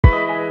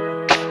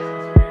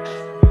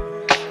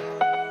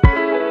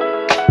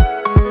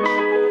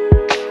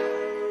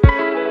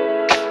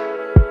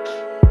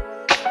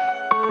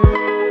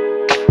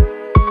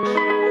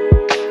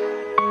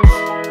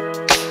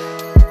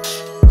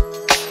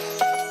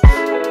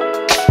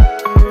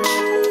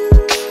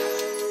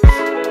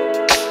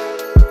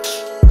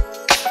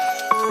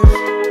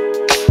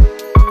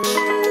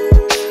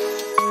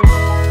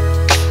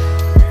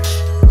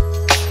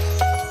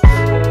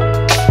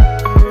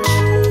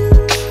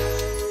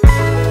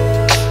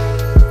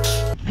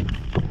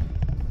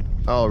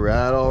All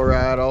right.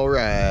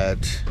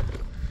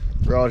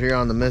 We're out here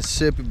on the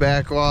Mississippi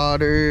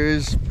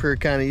backwaters, per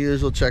kind of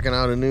usual, checking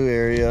out a new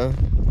area.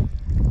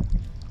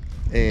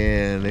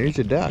 And there's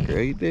a duck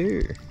right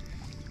there.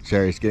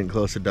 Sorry, it's getting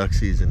close to duck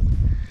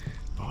season.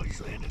 Oh, he's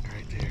landing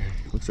right there.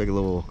 Looks like a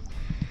little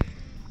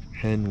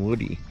hen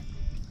woody.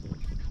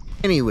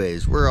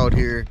 Anyways, we're out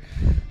here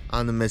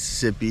on the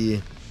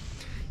Mississippi,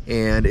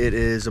 and it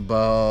is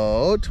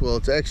about, well,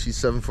 it's actually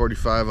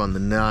 7:45 on the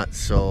knot,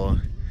 so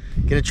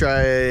gonna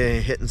try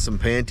hitting some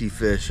panty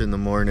fish in the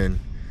morning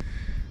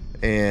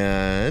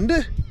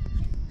and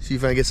see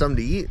if I can get something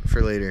to eat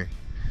for later.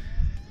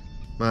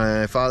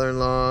 My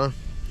father-in-law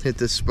hit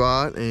this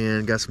spot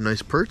and got some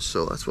nice perch,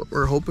 so that's what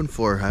we're hoping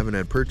for. I haven't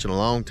had perch in a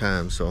long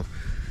time, so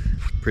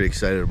pretty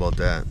excited about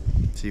that.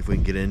 See if we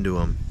can get into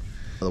them.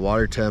 The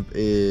water temp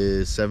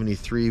is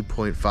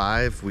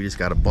 73.5. We just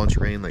got a bunch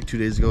of rain like 2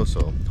 days ago,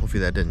 so hopefully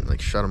that didn't like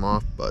shut them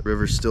off. But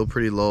river's still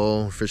pretty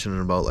low. We're fishing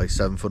in about like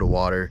 7 foot of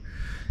water,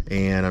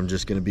 and I'm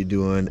just gonna be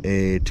doing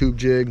a tube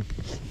jig,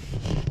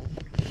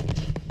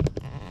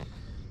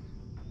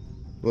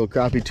 little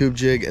crappie tube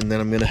jig, and then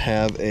I'm gonna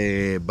have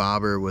a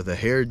bobber with a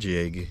hair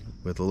jig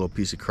with a little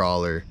piece of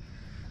crawler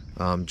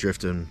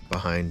drifting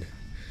behind.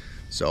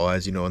 So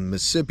as you know, in the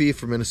Mississippi,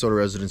 for Minnesota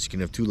residents, you can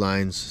have 2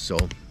 lines, so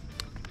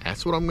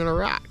that's what I'm gonna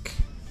rock.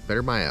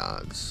 Better my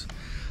odds.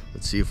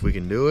 Let's see if we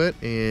can do it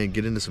and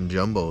get into some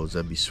jumbos.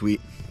 That'd be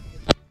sweet.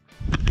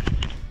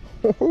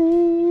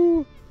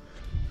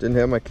 Didn't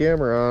have my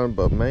camera on,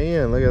 but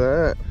man, look at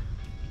that.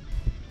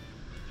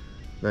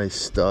 Nice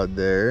stud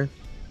there.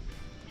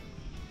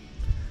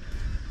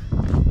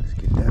 Let's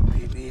get that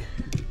baby.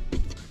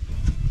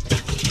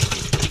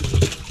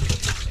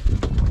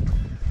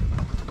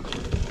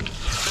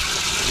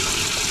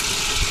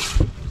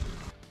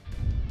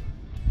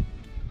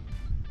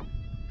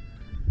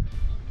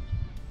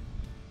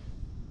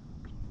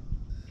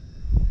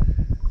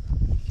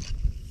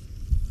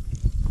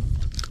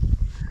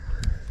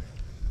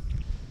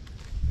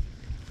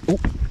 Oh.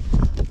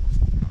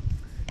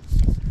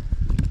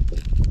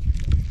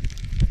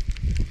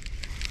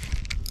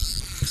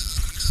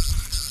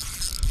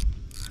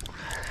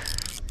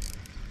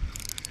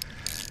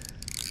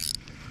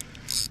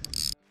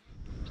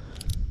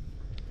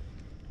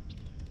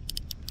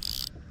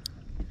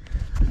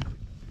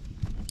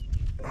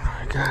 What do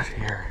I got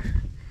here?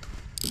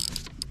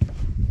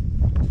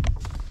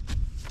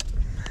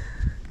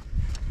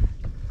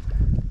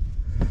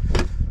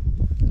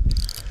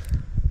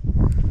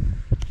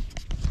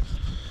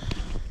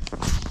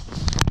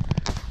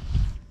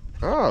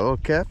 Oh, a little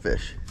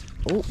catfish.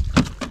 Oh,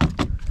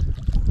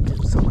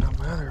 getting something on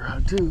my other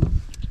rod too.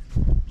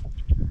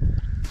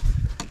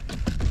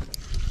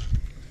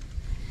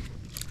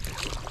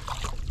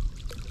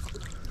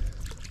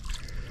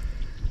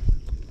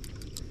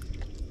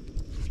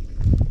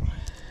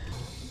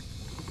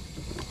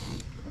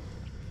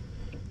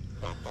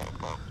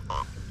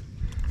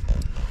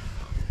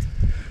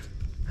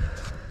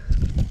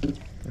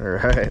 All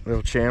right,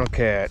 little channel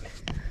cat.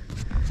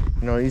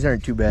 You know, these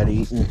aren't too bad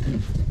eating.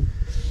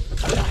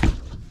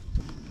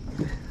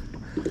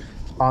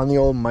 On the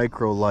old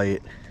micro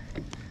light,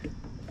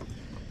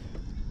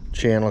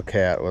 channel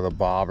cat with a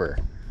bobber,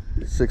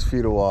 6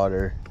 feet of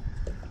water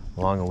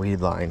along a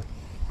weed line.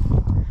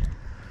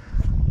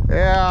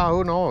 Yeah,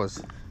 who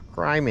knows?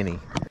 Criminy.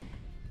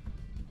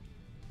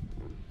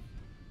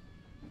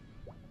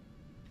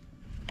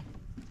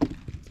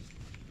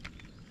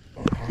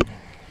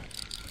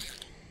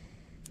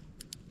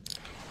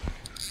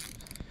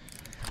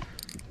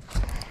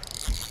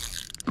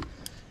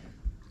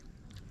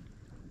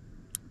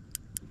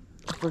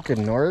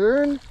 Freaking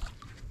northern.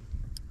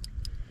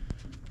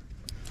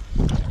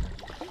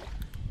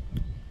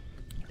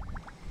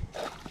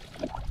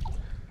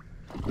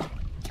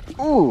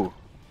 Ooh,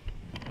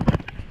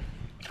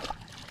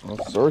 all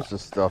sorts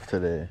of stuff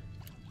today.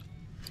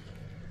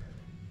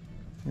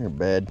 Your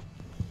bed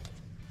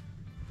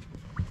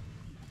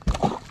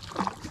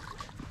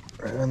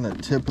right on the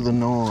tip of the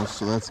nose,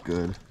 so that's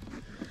good.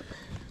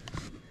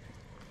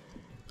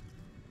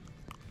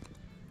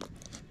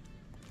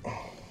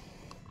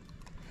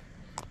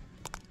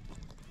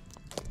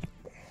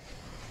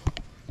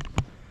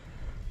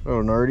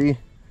 Oh, Nardy.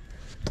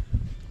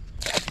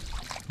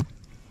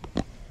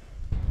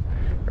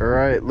 All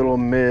right, little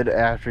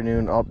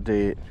mid-afternoon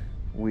update.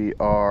 We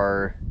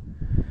are,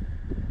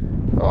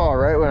 oh,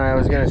 right when I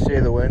was gonna say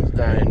the wind's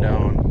dying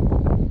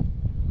down.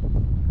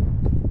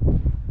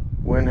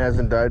 Wind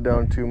hasn't died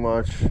down too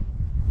much.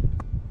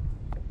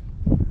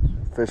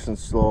 Fishing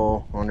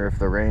slow. Wonder if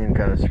the rain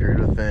kind of screwed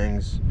with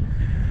things.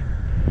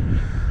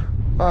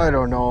 I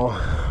don't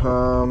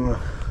know.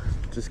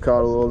 Just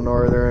caught a little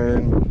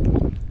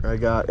northern. I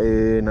got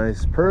a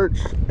nice perch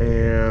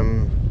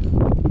and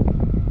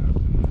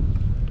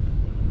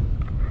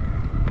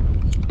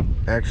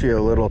actually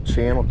a little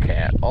channel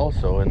cat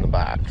also in the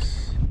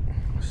box.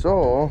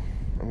 So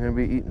I'm gonna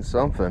be eating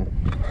something,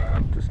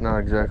 just not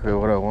exactly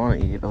what I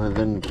want to eat other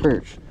than the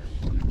perch.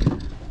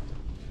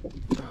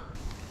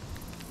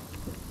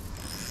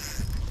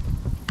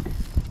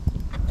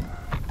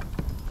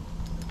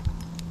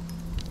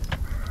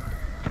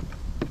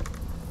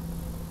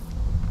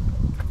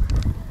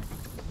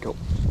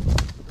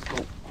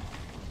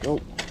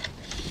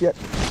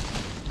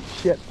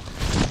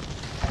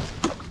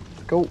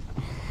 Go.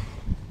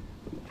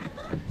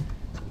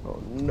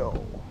 Oh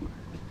no.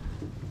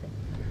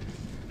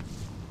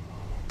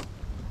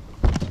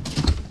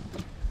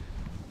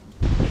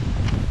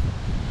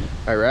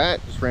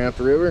 Alright, just ran up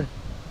the river.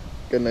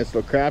 Got a nice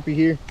little crappie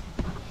here.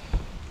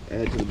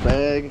 Add to the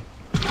bag.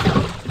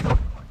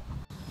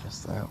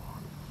 Just that one.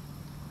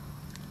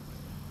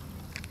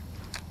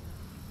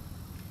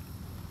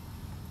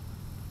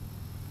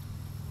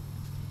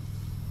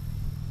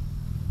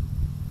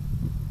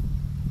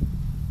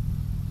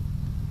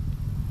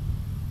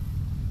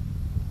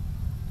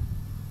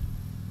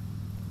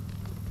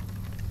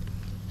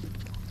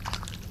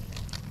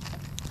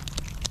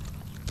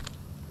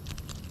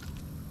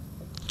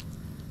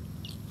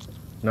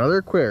 Another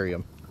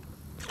aquarium.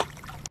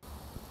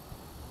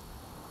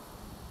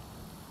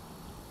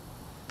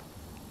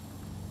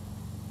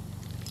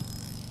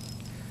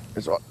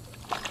 There's one.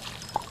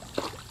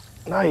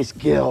 Nice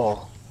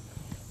gill.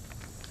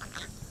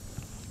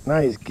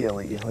 Nice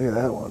gilly. Look at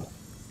that one.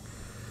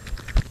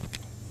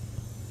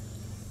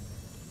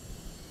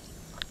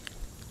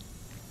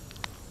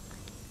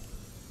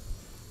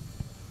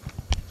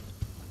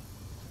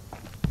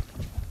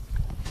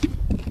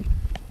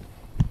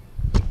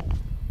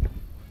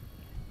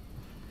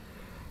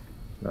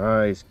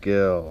 Nice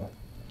gill.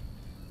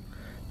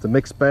 It's a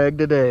mixed bag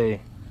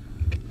today.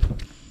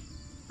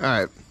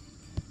 Alright.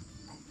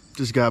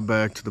 Just got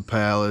back to the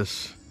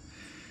palace.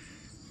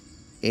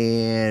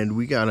 And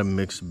we got a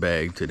mixed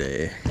bag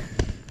today.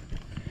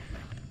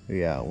 We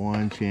got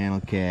one channel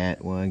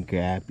cat, one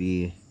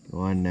crappie,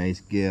 one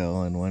nice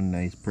gill, and one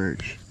nice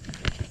perch.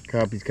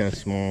 Crappie's kind of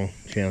small,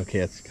 channel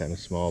cat's kind of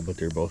small, but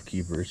they're both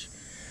keepers.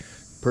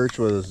 Perch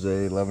was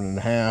a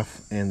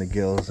 11.5 and the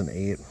gill is an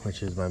 8,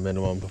 which is my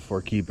minimum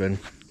before keeping.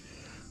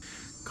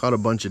 Caught a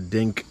bunch of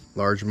dink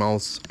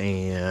largemouths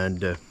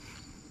and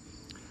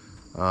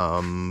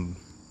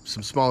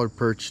some smaller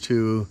perch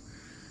too.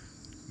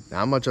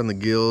 Not much on the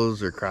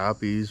gills or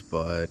crappies,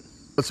 but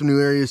got some new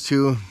areas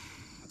too.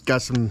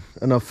 Got some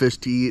enough fish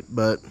to eat,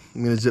 but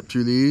I'm gonna zip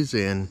through these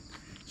and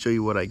show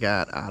you what I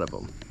got out of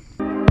them.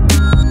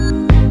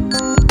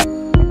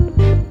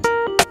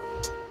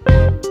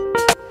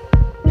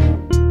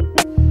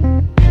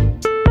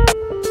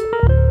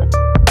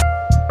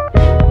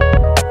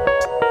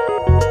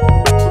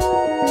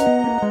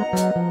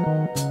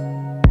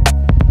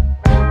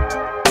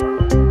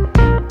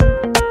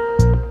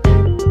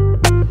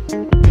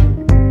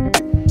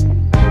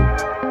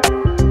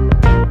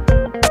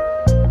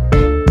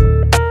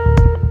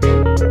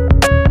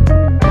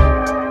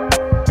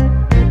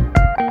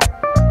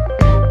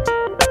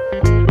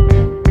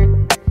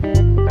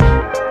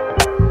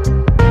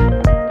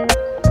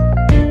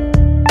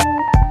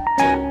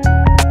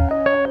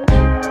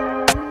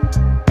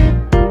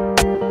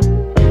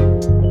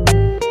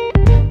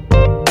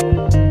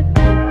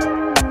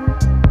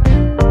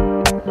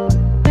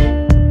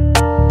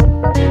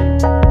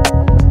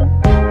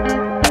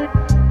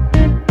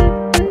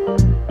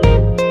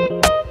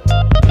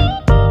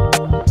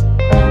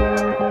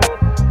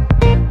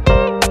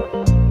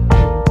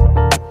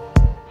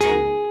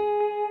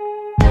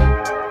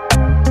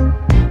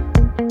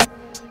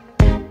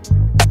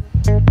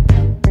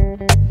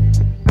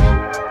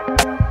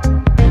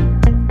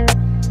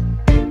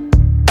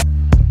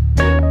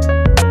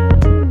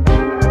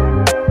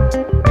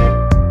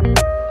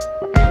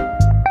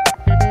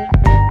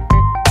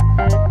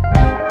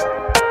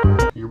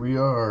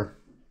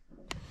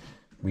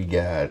 We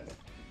got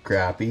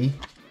crappie,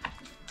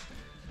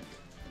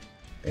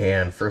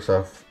 and first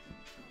off,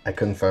 I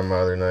couldn't find my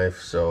other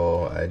knife,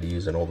 so I had to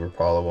use an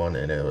Overpola one,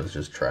 and it was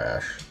just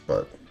trash.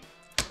 But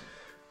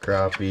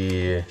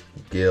crappie,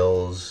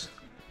 gills,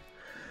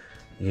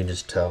 you can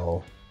just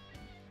tell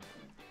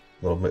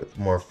a little bit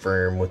more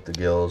firm with the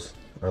gills.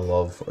 I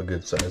love a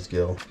good sized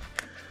gill.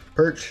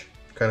 Perch,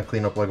 kind of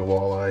clean up like a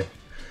walleye,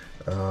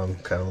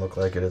 kind of look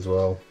like it as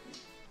well.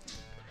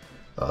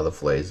 The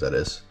fillets, that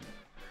is.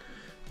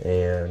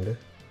 And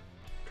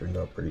turned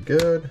out pretty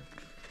good.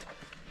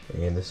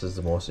 And this is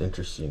the most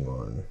interesting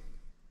one,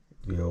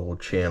 the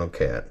old channel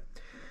cat.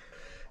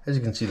 As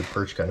you can see, the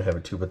perch kind of have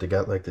it too, but they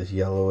got like this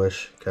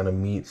yellowish kind of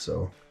meat,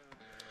 so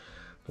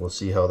we'll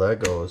see how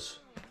that goes.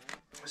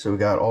 So we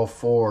got all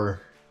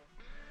four.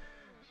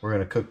 We're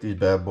gonna cook these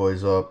bad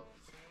boys up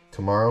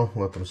tomorrow,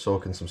 let them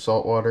soak in some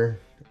salt water,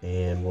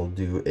 and we'll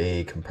do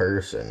a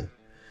comparison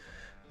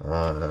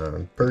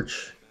on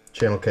perch,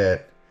 channel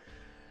cat,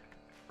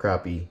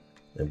 crappie,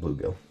 and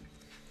bluegill.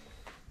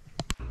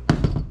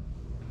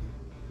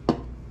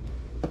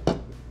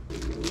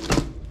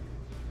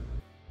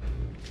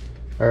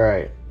 All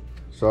right,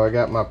 so I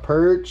got my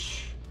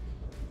perch,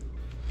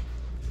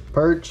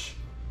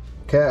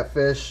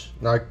 catfish.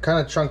 Now I kind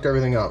of chunked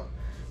everything up.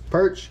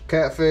 Perch,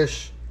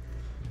 catfish,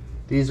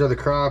 these are the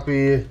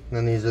crappie, and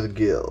then these are the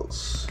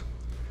gills.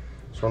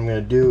 So what I'm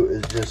gonna do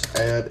is just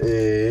add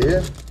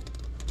a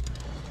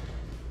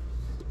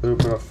little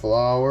bit of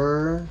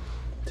flour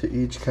to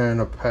each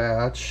kind of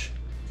patch.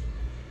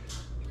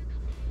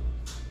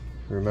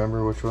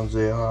 Remember which ones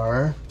they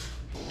are.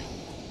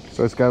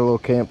 So it's got a little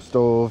camp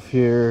stove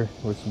here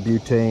with some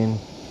butane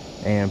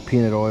and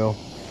peanut oil.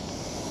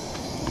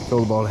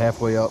 Filled about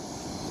halfway up.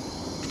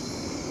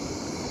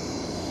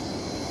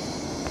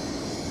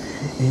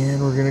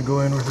 And we're gonna go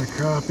in with the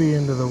crappie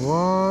into the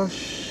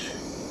wash.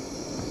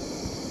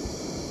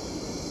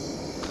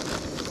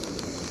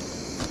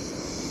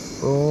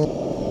 Boom.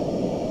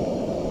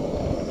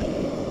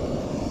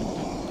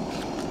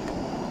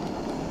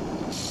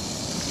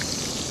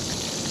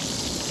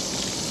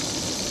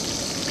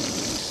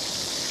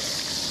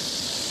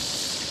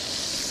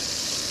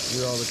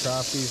 Do all the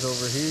crappies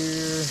over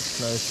here.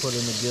 Now just put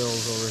in the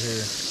gills over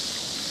here.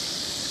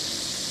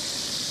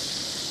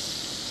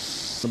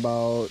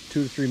 About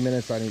 2 to 3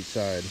 minutes on each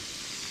side.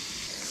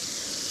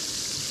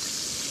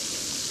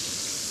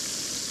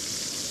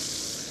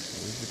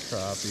 Here's the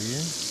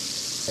crappie.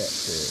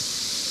 Catfish.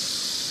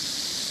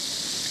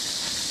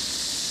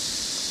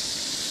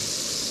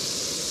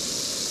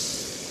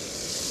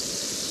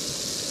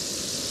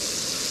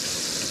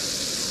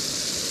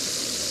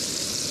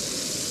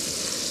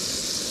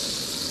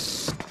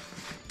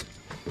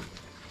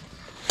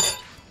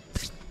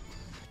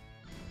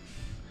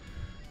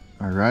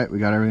 Alright, we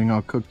got everything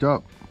all cooked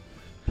up.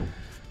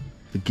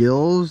 The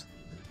gills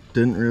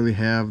didn't really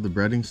have the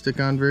breading stick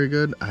on very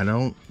good. I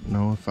don't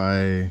know if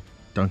I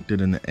dunked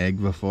it in the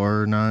egg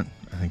before or not.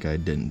 I think I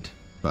didn't.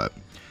 But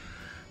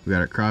we got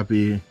our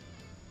crappie,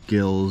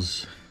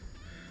 gills,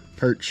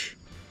 perch,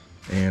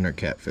 and our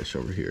catfish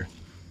over here.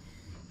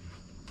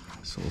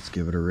 So let's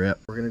give it a rip.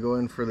 We're gonna go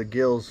in for the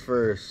gills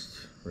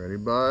first. Ready,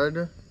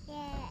 bud?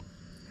 Yeah.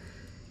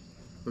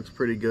 Looks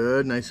pretty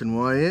good, nice and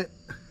white.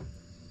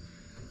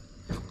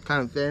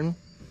 Kind of thin.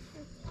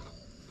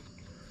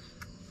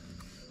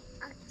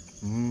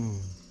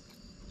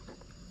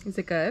 Is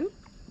it good?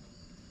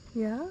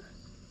 Yeah.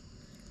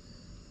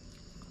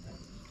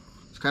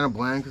 It's kind of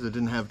bland because it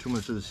didn't have too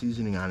much of the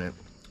seasoning on it,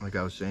 like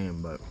I was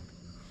saying, but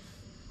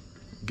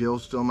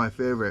gill's still my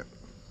favorite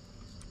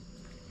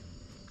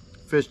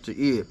fish to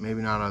eat.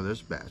 Maybe not out of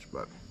this batch,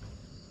 but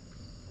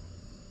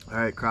all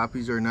right,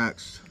 crappies are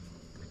next.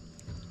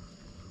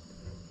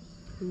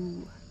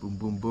 Ooh. Boom,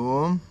 boom,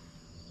 boom.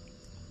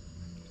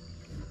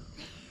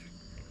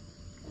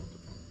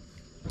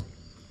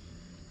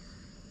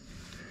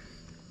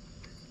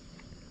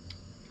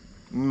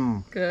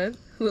 Good.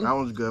 That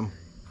one's good.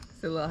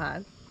 It's a little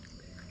hot.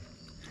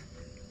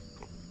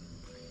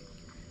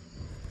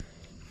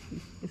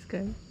 It's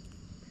good.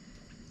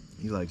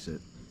 He likes it.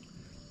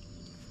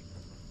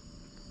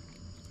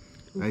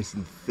 Nice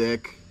and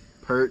thick.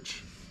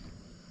 Perch.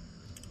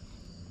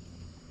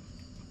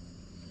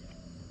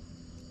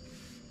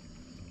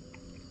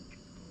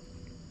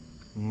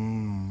 It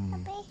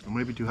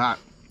might be too hot.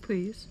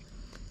 Please.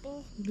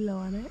 Blow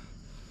on it.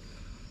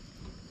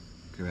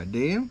 Okay,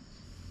 ready?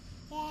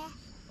 Yeah.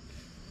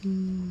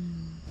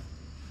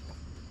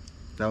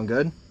 That one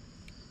good?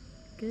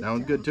 Good. That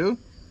one's good too?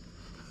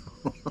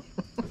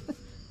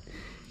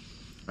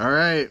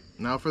 Alright,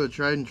 now for the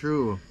tried and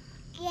true.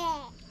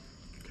 Yeah.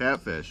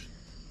 Catfish.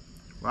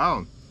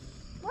 Wow.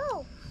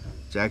 Whoa.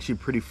 It's actually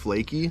pretty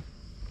flaky.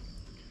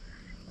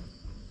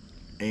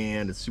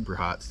 And it's super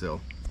hot still.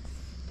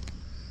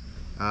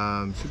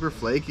 Super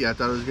flaky. I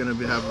thought it was going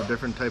to have a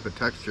different type of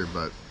texture,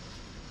 but...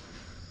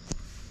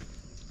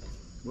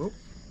 Whoop.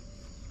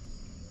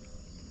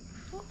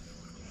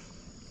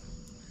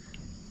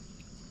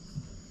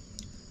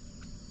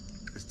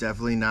 It's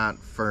definitely not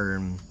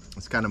firm.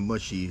 It's kind of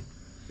mushy.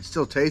 It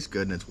still tastes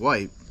good and it's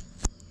white,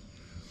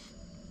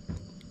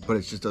 but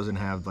it just doesn't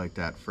have like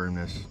that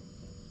firmness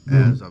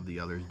as of the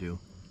others do.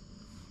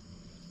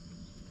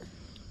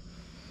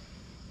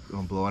 You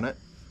want to blow on it?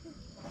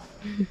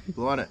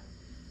 Blow on it.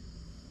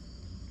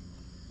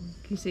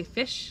 Can you say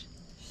fish?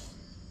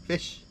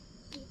 Fish.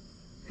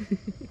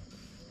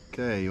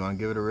 Okay, you want to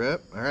give it a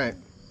rip? All right.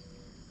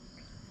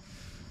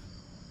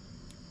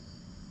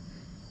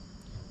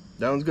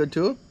 That one's good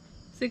too?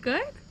 Is it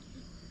good?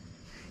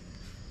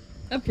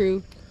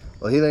 Approved.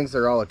 Well, he thinks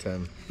they're all a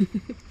 10.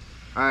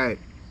 Alright,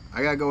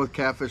 I gotta go with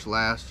catfish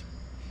last.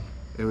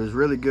 It was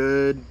really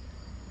good,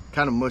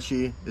 kind of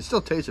mushy. It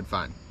still tasted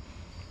fine.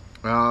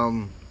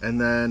 And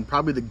then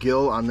probably the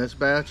gill on this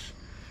batch,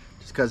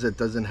 just because it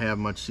doesn't have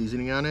much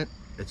seasoning on it.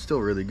 It's still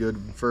really good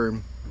and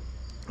firm.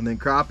 And then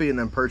crappie and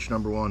then perch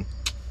number 1.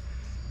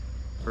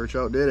 Perch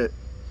outdid it.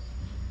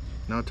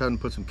 Now time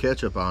to put some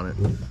ketchup on it.